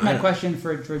 Here's my question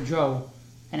for Joe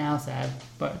and Alstott,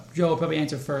 but Joe will probably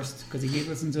answer first because he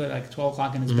listened to it like 12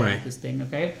 o'clock in his bed, right. This thing,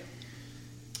 okay?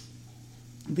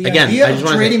 The Again, idea of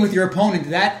trading with your opponent,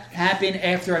 did that happen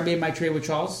after I made my trade with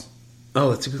Charles?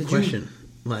 Oh, that's a good question.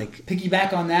 Like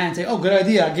piggyback on that and say, "Oh, good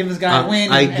idea! I'll give this guy a win."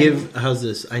 How's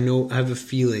this? I have a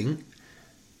feeling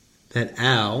that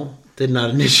Al did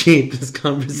not initiate this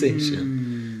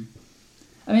conversation.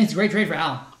 I mean, it's a great trade for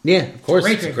Al. Yeah, of course,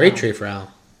 it's a great trade for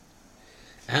Al.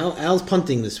 Al's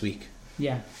punting this week.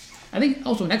 Yeah, I think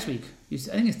also next week. I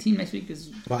think his team next week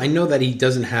is. Well, I know that he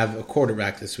doesn't have a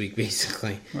quarterback this week,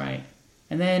 basically. Right,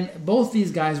 and then both these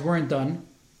guys weren't done.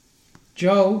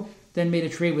 Joe then made a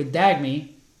trade with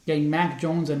Dagny. Getting Mac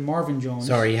Jones and Marvin Jones.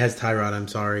 Sorry, he has Tyrod. I'm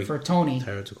sorry. For Tony.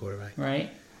 Tyrod's a quarterback.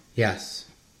 Right? Yes.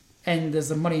 And there's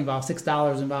some money involved,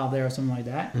 $6 involved there or something like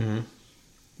that. Mm-hmm.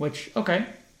 Which, okay.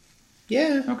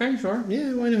 Yeah. Okay, sure.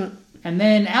 Yeah, why not? And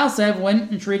then Alstott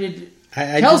went and traded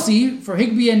Kelsey for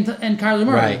Higbee and Kyler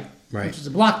Murray. Right. Which is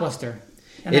a blockbuster.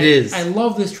 And it is. I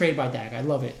love this trade by Dag. I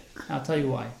love it. I'll tell you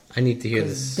why. I need to hear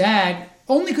this.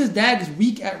 Only because Dag is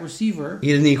weak at receiver. He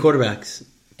doesn't need quarterbacks.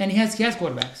 And he has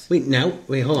quarterbacks.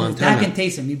 Wait, hold on. Dak and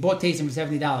Taysom. He bought Taysom for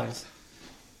 $70.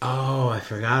 Oh, I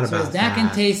forgot about that. So it's Dak and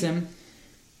Taysom.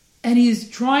 And he's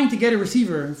trying to get a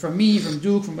receiver from me, from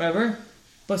Duke, from whatever.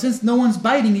 But since no one's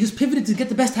biting, he just pivoted to get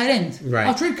the best tight end. Right.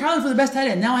 I'll trade Kyler for the best tight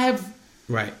end. Now I have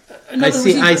I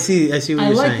see what you're saying. I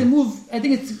like the move. I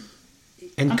think it's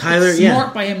Kyler,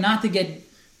 smart by him not to get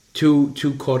too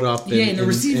caught up. In the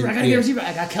receiver. I got to get a receiver.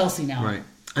 I got Kelsey now. Right.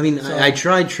 I mean, I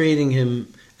tried trading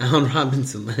him Allen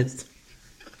Robinson last.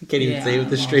 I can't even say it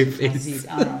with a straight face.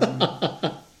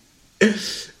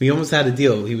 We almost had a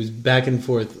deal. He was back and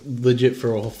forth legit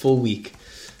for a full week.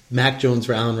 Mac Jones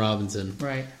for Allen Robinson.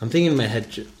 Right. I'm thinking in my head,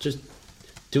 just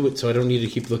do it so I don't need to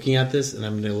keep looking at this and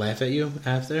I'm going to laugh at you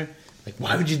after. Like,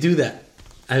 why would you do that?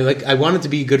 I wanted to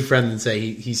be a good friend and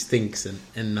say he stinks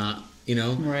and not,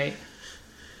 Right.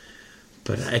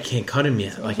 But I can't cut him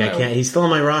yet. I can't. He's still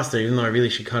on my roster, even though I really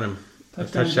should cut him.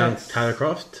 Touchdown Tyler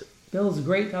Croft. Bill's a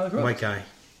great Tyler Croft. White guy.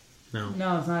 No,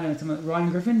 it's not. It's Ryan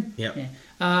Griffin. Yep.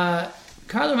 Yeah.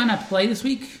 Kyler might not play this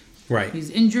week. Right. He's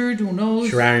injured. Who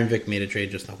knows? Sherrod and Vic made a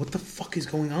trade just now. What the fuck is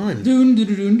going on?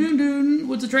 Doon.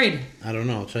 What's the trade? I don't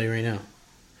know. I'll tell you right now.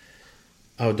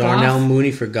 Oh, Darnell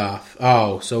Mooney for Goff.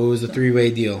 Oh, so it was a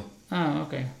 3-way deal. Oh,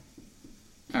 okay.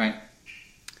 All right.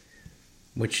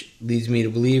 Which leads me to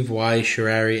believe why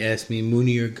Sherrari asked me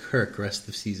Mooney or Kirk rest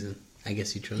of season. I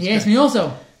guess he chose Kirk. He asked me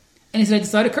also. And he said, I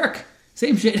decided Kirk.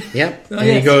 Same shit. Yep. And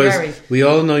he goes, we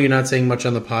all know you're not saying much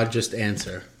on the pod, just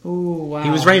answer. Ooh, wow.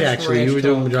 He was right, actually. You were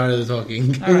doing the majority of the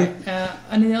talking. All right.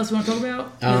 Anything else you want to talk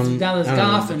about? Now there's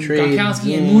Goff and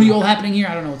Gronkowski and Mooney all happening here.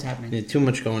 I don't know what's happening. Yeah, too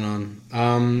much going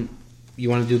on. You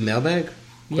want to do the mailbag?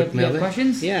 You have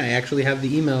questions? Yeah, I actually have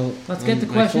the email. Let's get the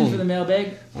questions for the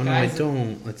mailbag. Oh, no, I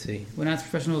don't. Let's see. We're not as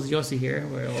professional as Yossi here.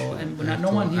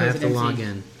 No one here I is have to log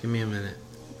in. Give me a minute.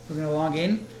 We're going to log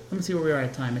in. Let me see where we are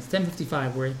at time. It's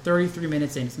 10:55. We're 33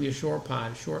 minutes in. It's going to be a short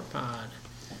pod. I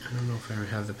don't know if I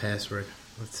have the password.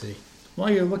 Let's see. While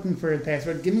you're looking for the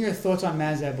password, give me your thoughts on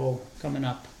Mazda Bowl coming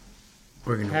up.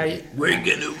 We're going to win. We're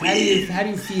going to win. How do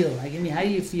you feel? How do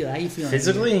you feel? How you feeling?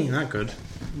 Physically? Not good.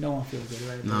 No one feels good,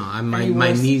 right? No,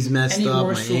 my knees messed up,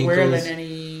 my ankles. Than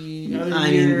any other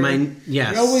year?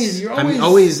 Yes. I'm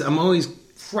always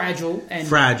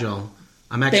fragile.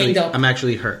 I'm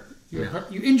actually hurt. You're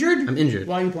hurt? You injured? I'm injured.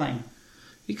 Why are you playing?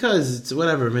 Because it's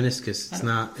whatever, meniscus.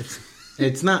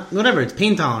 It's not whatever. It's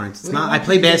pain tolerance. It's not. I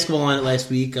played basketball on it last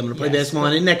week. I'm going to play basketball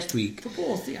on it next week.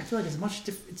 Football, I feel like it's much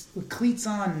different. It's with cleats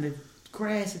on, the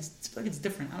grass. I feel like it's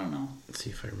different. I don't know. Let's see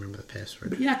if I remember the password.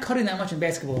 But you're not cutting that much in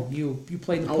basketball. You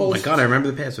play in the post. Oh my god, I remember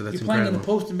the password. That's you're playing incredible. in the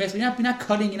post in basketball. You're not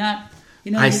cutting. You're not.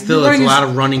 It's a lot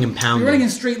of running and pounding. You're running in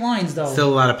straight lines, though.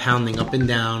 Still a lot of pounding up and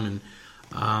down,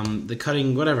 and the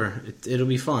cutting, whatever. It'll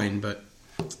be fine, but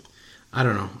I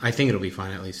don't know. I think it'll be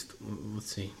fine at least.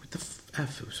 Let's see. What the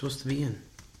F? It was supposed to be in.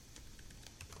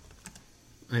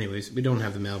 Anyways, we don't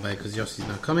have the mailbag because Yossi's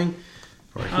not coming.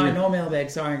 No mailbag.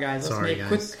 Sorry, guys. Sorry,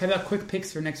 guys. How about quick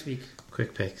picks for next week?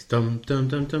 Quick picks. Dum dum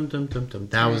dum dum dum dum dum.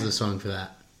 That was the song for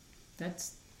that.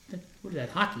 What is that?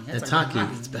 Hockey. That's hockey.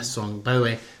 It's the best song. By the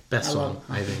way, best song,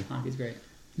 I think. Hockey's great.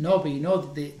 No, but you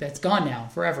know that's gone now.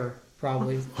 Forever,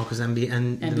 probably. Oh, because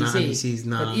NBC's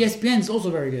not... But ESPN's also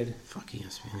very good. Fuck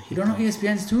ESPN. You don't know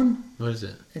ESPN's tune? What is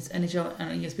it? It's NHL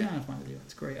and ESPN on point of view.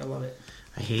 It's great. I love it.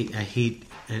 I hate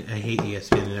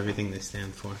ESPN and everything they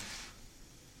stand for.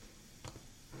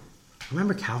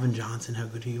 Remember Calvin Johnson, how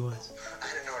good he was? I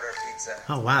didn't order a pizza.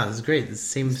 Oh, wow. This is great. It's the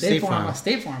same State Farm.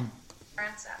 State Farm.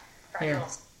 Here.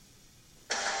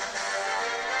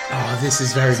 Oh, this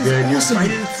is very good. Awesome. You're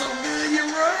right. It's so good. You're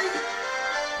right.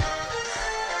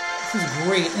 This is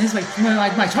great. And this is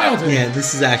like my childhood. Yeah,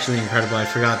 this is actually incredible. I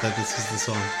forgot that this was the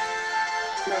song.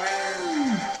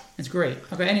 It's great.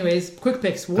 Okay, anyways, quick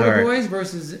picks. Waterboys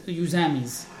versus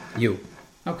Uzamis. You.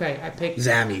 Okay, I picked...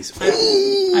 Zammies.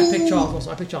 I picked Charles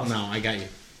also. I picked Charles. No, I got you.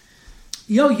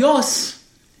 Yos.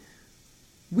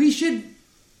 We should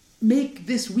make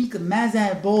this week a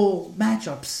Mazat Bowl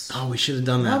matchups. Oh, we should have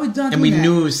done that. Why are we done and we doing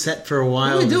knew that? it was set for a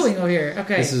while. What are we doing over here?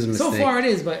 Okay, this is a mistake. So far it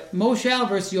is, but Moshal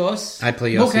versus Yos. I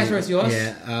play Yos. Mocas versus Yos.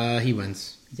 Yeah, he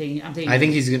wins. I'm taking I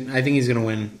think he's gonna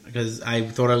win because I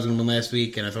thought I was gonna win last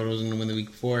week, and I thought I was gonna win the week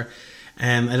before.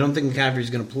 And I don't think McCaffrey's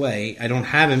gonna play. I don't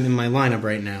have him in my lineup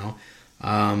right now.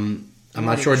 I'm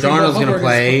not sure Darnold's going to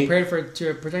play.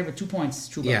 To protect for 2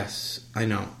 points. Yes, I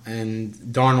know. And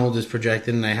Darnold is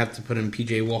projected, and I have to put in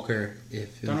P.J. Walker.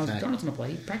 Darnold's going to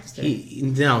play. He practiced it.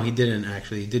 No, he didn't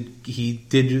actually. He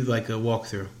did do like a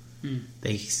walkthrough.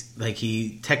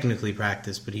 He technically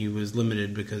practiced, but he was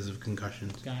limited because of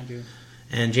concussions. Got you.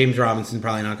 And James Robinson's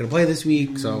probably not going to play this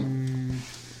week, so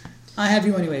I have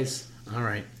you anyways. All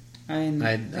right. I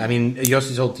mean,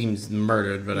 Yossi's whole team's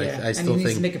murdered, but yeah. I still and he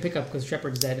needs think to make a pickup because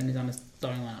Shepard's dead and he's on the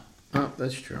starting lineup. Oh,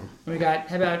 that's true. We got,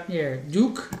 how about here,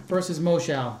 Duke versus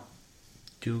Moshal.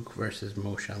 Duke versus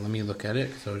Moshal. Let me look at it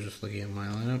because I was just looking at my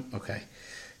lineup. Okay,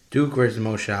 Duke versus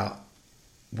Moshal.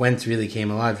 Wentz really came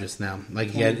alive just now. Like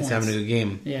he's having a good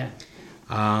game. Yeah.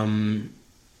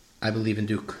 I believe in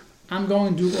Duke. I'm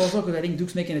going Duke also because I think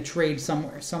Duke's making a trade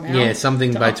somehow. Yeah,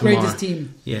 something by tomorrow. Upgrade this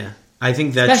team. Yeah. I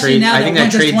think that Especially trade. now I think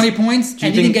that that trade. 20 points and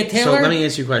you didn't get Taylor. So let me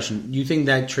ask you a question. You think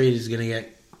that trade is going to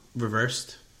get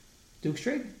reversed? Duke's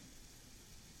trade?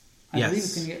 Yes. I believe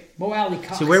it's going to get Mo Alley.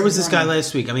 So where was this guy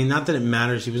last week? I mean, not that it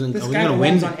matters. He wasn't. This was guy going to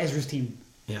win on Ezra's team.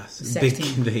 Yes. The sex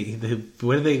team.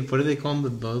 What do they call him? The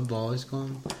ballers call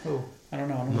him? Oh, I don't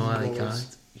know. Mo Alley Khan.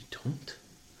 You don't?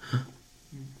 Huh.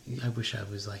 I wish I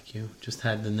was like you. Just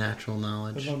had the natural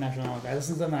knowledge. There's no natural knowledge. I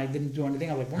listened to them. I didn't do anything.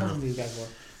 I was like, what are these guys for?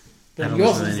 I don't you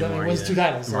also listen anymore. Was 2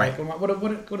 titles. So right.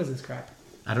 Like, what is this crap?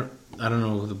 I don't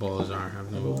know who the ballers are. I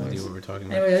have no idea what we're talking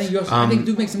about. Anyway, I think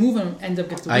Duke makes a move and ends up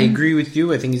gets the win. I agree with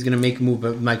you. I think he's going to make a move.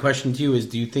 But my question to you is,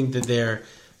 do you think that they're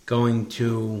going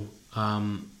to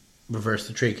reverse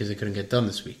the trade because it couldn't get done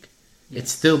this week? Yes.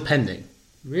 It's still pending.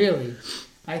 Really?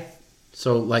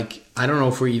 So, like, I don't know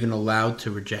if we're even allowed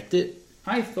to reject it.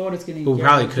 I thought it's going to get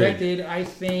rejected. Could. I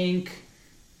think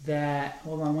that...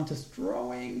 Hold on. Wentz is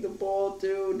throwing the ball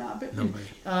to... Not Pittman.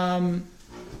 Nobody.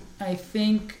 I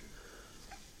think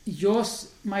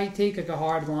Jos might take like a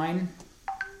hard line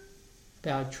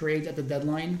about trades at the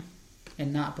deadline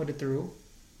and not put it through.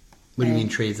 What do you mean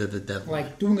trades at the deadline?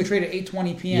 Like doing a trade at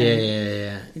 8:20 p.m.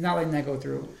 Yeah. He's not letting that go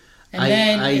through.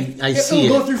 And it'll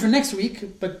go through for next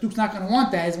week, but Duke's not going to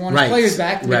want that. He's want his players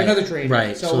back to make another trade.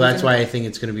 Right. So that's why I think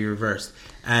it's going to be reversed.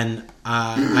 And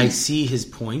I see his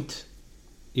point,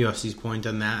 Yossi's point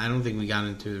on that. I don't think we got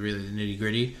into really the nitty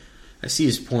gritty. I see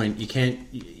his point. You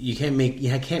can't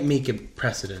make a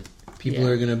precedent. People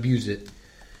are going to abuse it,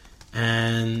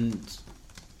 and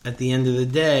at the end of the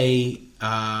day,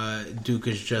 Duke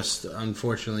is just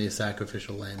unfortunately a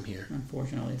sacrificial lamb here.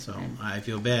 Unfortunately, so I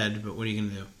feel bad, but what are you going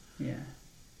to do? Yeah,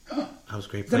 that was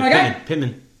great.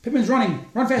 Pittman. Pittman's run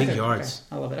faster. Big yards.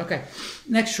 Okay. I love it. Okay,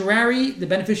 next Sherrari, the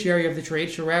beneficiary of the trade,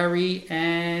 Sherrari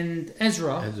and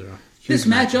Ezra. This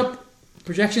matchup.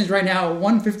 Projections right now are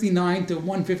 159 to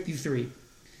 153.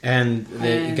 And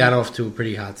they got off to a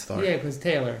pretty hot start. Yeah, because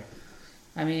Taylor.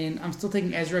 I mean, I'm still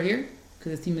taking Ezra here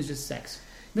because his team is just sex.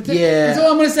 That's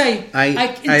all I'm going to say. I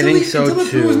think so too. Until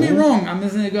it proves me wrong, I'm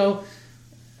just going to go.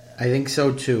 I think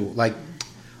so too. Like,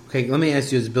 okay, let me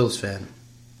ask you as a Bills fan.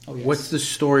 Oh, yes. What's the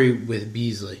story with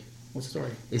Beasley? What's the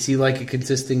story? Is he like a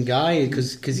consistent guy?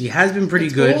 Because he has been pretty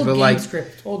good,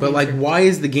 but why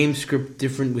is the game script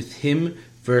different with him?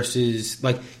 Versus,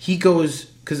 like, he goes...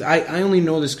 Because I only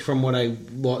know this from what I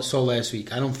saw last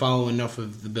week. I don't follow enough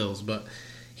of the Bills. But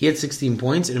he had 16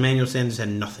 points, and Emmanuel Sanders had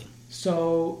nothing.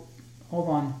 So, hold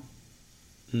on.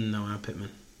 No, not Pittman.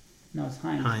 No, it's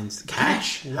Hines. Hines.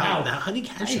 Catch? Wow. How did he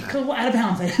catch that? Out of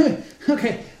bounds.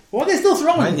 Okay. Well, they're still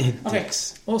throwing. Okay.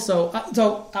 Also,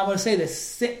 so I'm going to say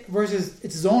this.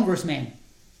 It's zone versus man.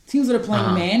 Teams that are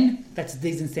playing man, that's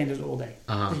digs and standards all day.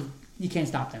 You can't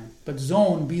stop them. But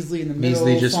zone, Beasley in the middle.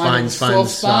 Beasley just finds the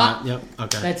spot. Yep.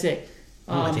 Okay. That's it.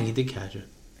 I think he did catch it.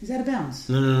 He's out of bounds.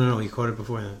 No. He caught it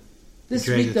before that. This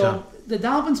week, though, the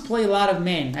Dolphins play a lot of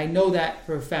man. I know that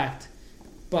for a fact.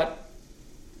 But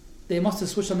they must have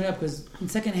switched something up because in the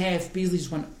second half, Beasley just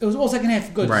went. It was all second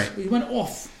half good. Right. He went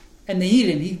off. And they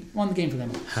needed him. He won the game for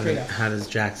them. How does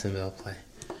Jacksonville play?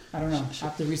 I don't know. I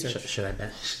have to research. Should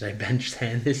I bench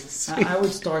Sanders? I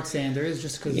would start Sanders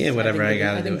just because. Yeah, whatever I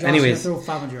gotta do.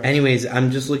 Anyways,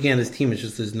 I'm just looking at this team. It's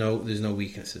just there's no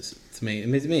weaknesses. It's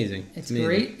amazing. It's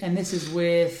great, and this is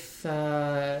with.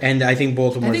 And I think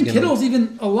Baltimore. I think Kittle's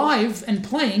even alive and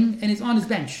playing, and he's on his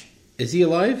bench. Is he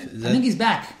alive? I think he's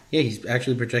back. Yeah, he's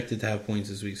actually projected to have points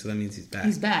this week, so that means he's back.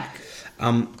 He's back.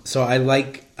 So I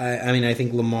like. I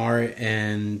think Lamar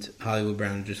and Hollywood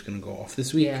Brown are just going to go off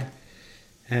this week. Yeah.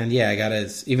 And yeah, I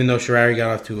gotta. Even though Sherrari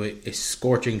got off to a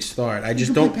scorching start, I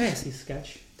just don't. Pass, he's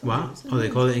sketch. Wow. Oh, they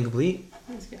call it incomplete.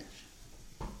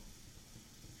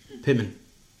 Pittman.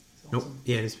 Awesome. Nope.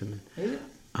 Yeah, it is Pittman. Is it?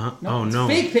 No, oh no.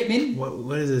 Fake Pittman.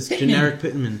 What is this? Pittman. Generic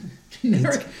Pittman.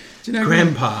 Generic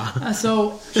Grandpa.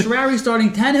 So Sherrari starting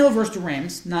Tannehill versus the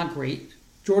Rams, not great.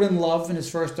 Jordan Love in his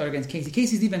first start against Casey.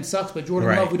 Casey's defense sucks, but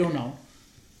Jordan Love, we don't know.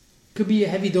 Could be a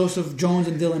heavy dose of Jones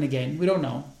and Dillon again. We don't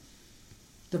know.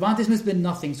 Devontae Smith's been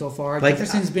nothing so far.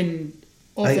 Jefferson's been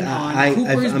off and on.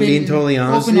 Cooper's I'm been being totally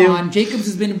honest off and with you. on. Jacobs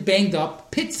has been banged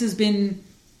up. Pitts has been.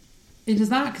 It is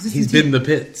not because he's been the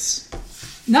Pitts.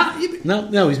 No,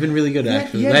 he's been really good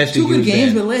actually. He had two good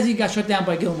games, but last week he got shut down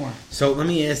by Gilmore. So let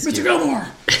me ask Mr. you, Gilmore.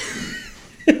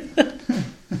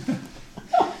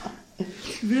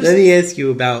 Let me ask you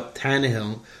about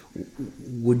Tannehill.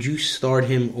 Would you start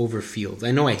him over Fields?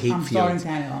 I know I hate Fields. I'm starting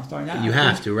Tannehill. I'm starting that. You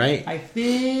have to, right? I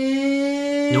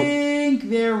think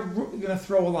they're going to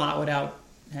throw a lot without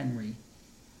Henry.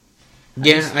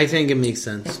 I think it makes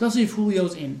sense. Especially if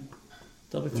Julio's in.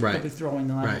 They'll be throwing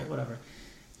the line, whatever.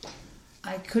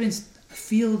 I couldn't...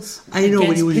 Fields. I know,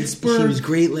 but he was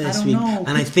great last week, and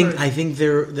I think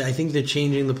they're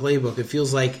changing the playbook. It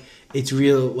feels like it's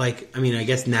real. Like I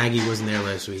guess Nagy wasn't there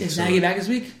last week. Is Nagy back this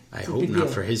week? I hope not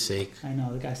for his sake. I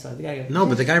know the guy sucked.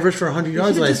 But the guy rushed for 100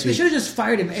 yards last week. They should have just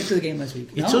fired him after the game last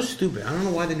week. It's so stupid. I don't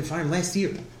know why they didn't fire him last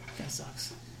year. That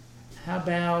sucks. How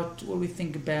about what do we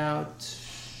think about?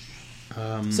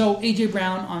 So AJ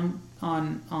Brown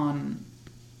on.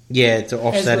 Yeah, it's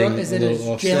offsetting. Is it a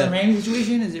Jalen Ramsey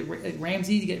situation? Is it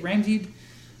Ramsey to get Ramsey?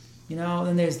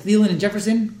 Then there's Thielen and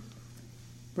Jefferson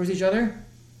versus each other.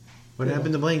 What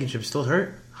happened to Blankenship? Still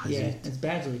hurt? Yeah, it's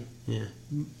Badgley. Yeah,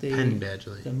 Penn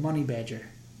Badgley. The Money Badger.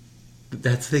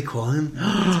 That's what they call him?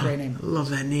 That's a great name. I love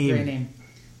that name.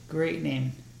 Great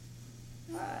name.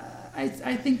 I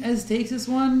think Ez takes this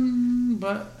one,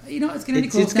 but it's going to be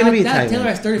close. It's going to be a tight Taylor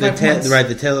has 35 points. Right,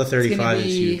 the Taylor 35 is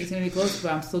huge. It's going to be close,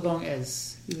 but I'm still going Ez.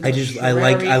 I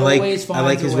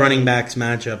like his running backs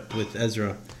matchup with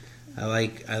Ezra. I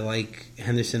like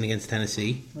Henderson against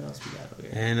Tennessee. What else we got over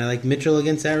here? And I like Mitchell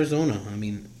against Arizona.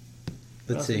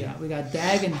 Let's see. We got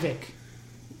Dag and Vic.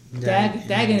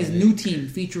 Dag and his new team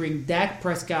featuring Dak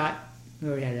Prescott,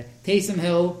 Taysom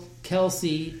Hill,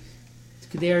 Kelsey,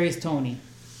 Kadarius Toney.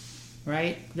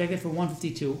 Right? Projected for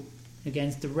 152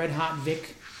 against the red hot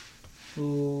Vic,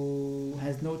 who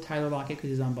has no Tyler Lockett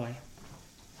because he's on bye.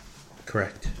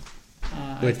 Correct.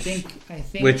 I think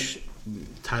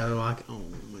Tyler Lockett. Oh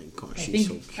my gosh, he's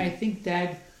so cute. I think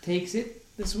Dag takes it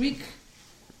this week.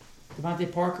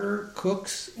 Devontae Parker,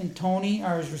 Cooks, and Toney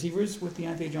are his receivers with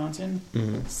Deontay Johnson.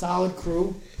 Mm-hmm. Solid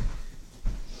crew.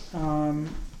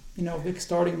 Vic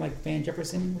starting like Van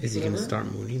Jefferson. Is he going to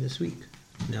start Mooney this week?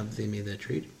 Now that they made that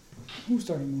trade. Who's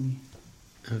starting Mooney?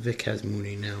 Vic has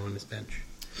Mooney now on his bench.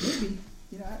 Maybe.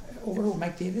 Over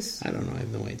Mike Davis. I don't know. I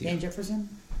have no idea. Van Jefferson.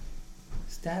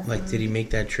 Stafford. Did he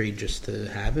make that trade just to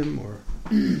have him, or? I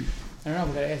don't know.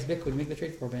 We got to ask Vic. What did he make the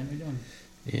trade for, man? What are you doing?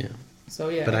 Yeah. So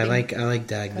yeah. But I like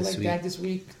Dag this week. I like Dag this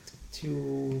week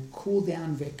to cool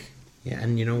down Vic. Yeah,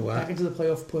 and you know what? Back into the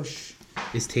playoff push.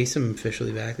 Is Taysom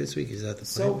officially back this week? Is that the plan?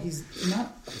 So he's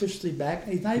not officially back.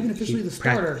 He's not even officially the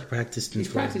starter. He practiced in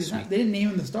this week. They didn't name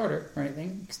him the starter or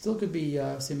anything. Still could be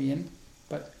Simeon,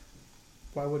 but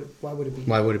why would it be?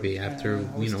 Why would it be after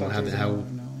how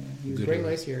he was great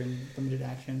last year in limited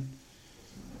action.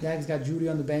 Dag's got Judy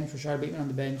on the bench, Rashard Bateman on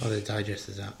the bench. Oh, the digest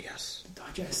is out. Yes. The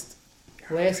digest.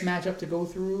 Last matchup to go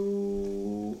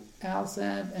through: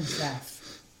 Al-Sav and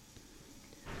Saf.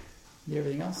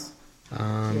 Everything else?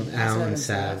 Al and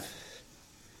Sav.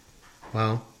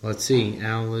 Well, let's see.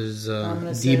 Al is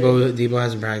Debo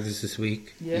hasn't practiced this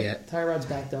week yet. Tyrod's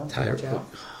back though. Tyrod. Oh,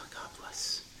 God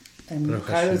bless. And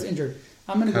Kyler's injured.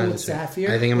 I'm going to go with Safir.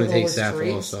 I think I'm going to take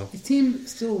Safir also. His team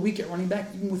still weak at running back,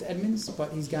 even with Edmonds,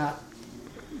 but he's got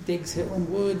Diggs, Hitland,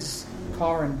 Woods,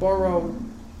 Carr, and Burrow.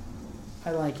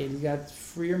 I like it. He's got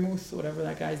Freiermuth, whatever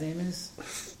that guy's name is.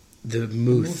 The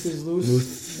Muth. Muth is loose.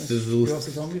 Muth is loose. You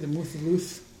also told me the Muth is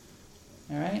loose.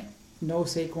 All right. No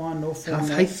Saquon, no Fournette. How's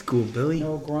high school, Billy?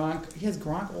 No Gronk. He has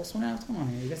Gronk also now? What's going on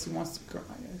here? I guess he wants to...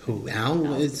 Who,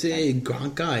 Al? It's a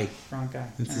Gronk guy. Gronk guy.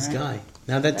 It's this guy.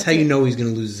 Now that's how you know he's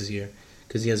going to lose this year.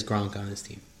 Because he has Gronk on his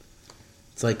team.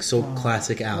 It's like so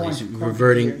classic Al. He's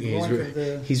reverting.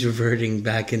 He's reverting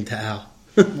back into Al.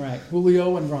 Right,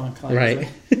 Julio and Gronk. Right.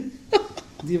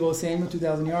 Deebo Samuel,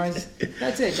 2,000 yards.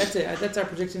 That's it. That's our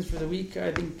predictions for the week.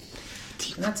 I think.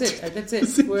 And that's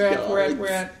it. We're at.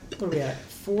 What are we at?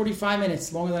 45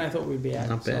 minutes, longer than I thought we'd be at.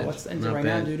 Not bad. So let's end it right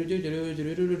now.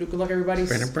 Good luck, everybody. And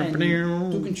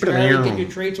Duke and Charlie, get your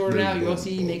trade sorted out.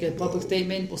 UFC, make a public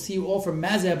statement. We'll see you all for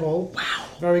Mazebo. Wow.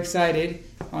 Very excited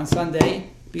on Sunday.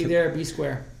 Be there, be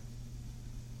square.